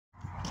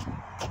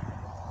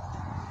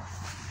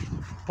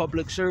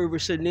Public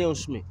service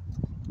announcement.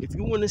 If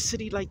you in a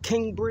city like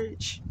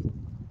Cambridge,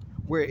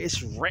 where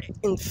it's rat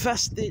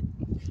infested,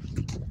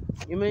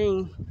 you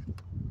mean,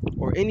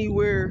 or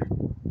anywhere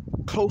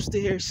close to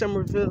here,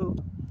 Somerville,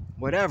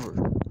 whatever,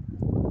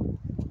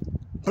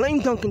 blame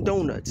Dunkin'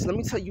 Donuts. Let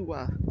me tell you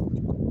why.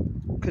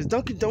 Because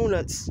Dunkin'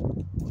 Donuts,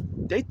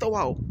 they throw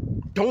out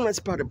donuts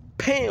by the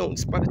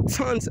pounds, by the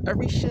tons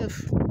every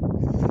shift.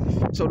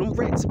 So them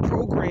rats are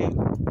programmed,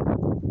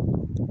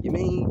 you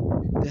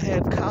mean, to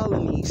have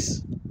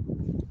colonies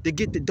to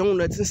get the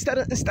donuts instead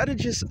of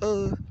just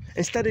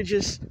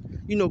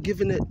you know,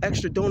 giving the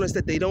extra donuts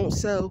that they don't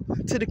sell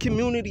to the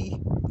community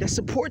that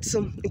supports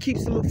them and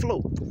keeps them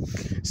afloat.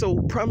 So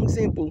prime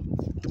example,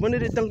 one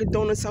of the Dunkin'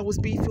 Donuts I was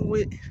beefing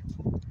with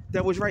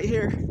that was right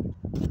here.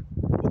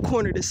 What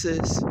corner this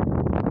is?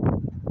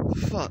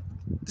 Fuck.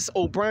 This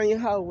O'Brien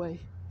Highway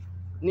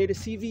near the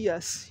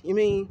CVS. You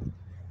mean,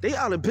 they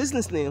out of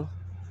business now.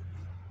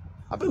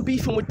 I've been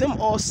beefing with them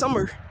all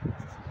summer.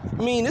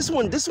 I mean, this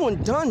one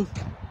done.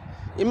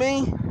 You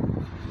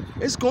mean,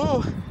 it's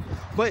gone.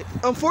 But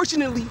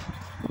unfortunately,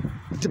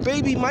 the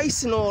baby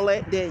mice and all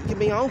that, you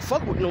mean, I don't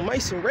fuck with no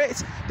mice and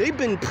rats. They've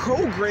been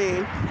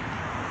programmed.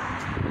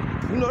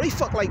 You know, they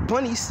fuck like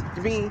bunnies.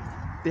 You mean,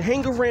 they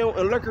hang around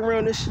and lurk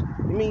around this,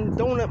 you mean,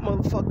 donut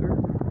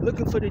motherfucker,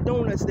 looking for the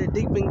donuts that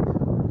they've been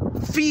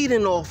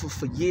feeding off of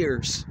for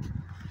years.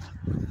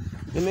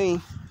 I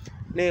mean,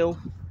 now,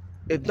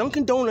 if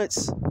Dunkin'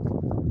 Donuts,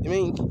 I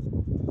mean,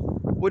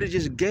 would have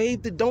just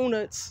gave the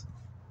donuts,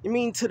 you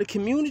mean, to the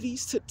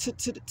communities, to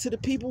the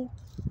people,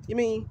 you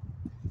mean,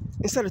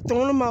 instead of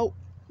throwing them out,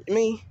 I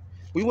mean,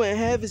 we wouldn't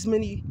have as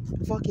many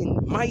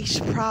fucking mice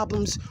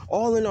problems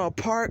all in our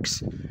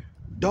parks.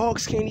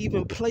 Dogs can't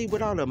even play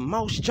without a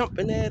mouse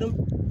jumping at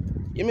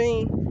them. You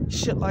mean,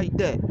 shit like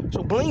that.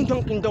 So blame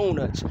Dunkin'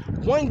 Donuts.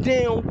 One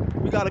down,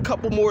 we got a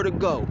couple more to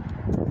go.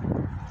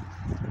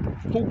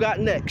 Who got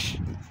next?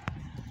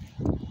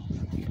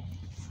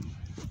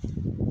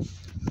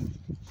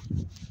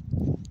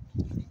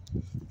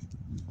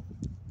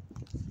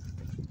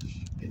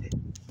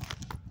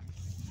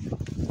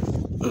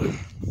 Ugh.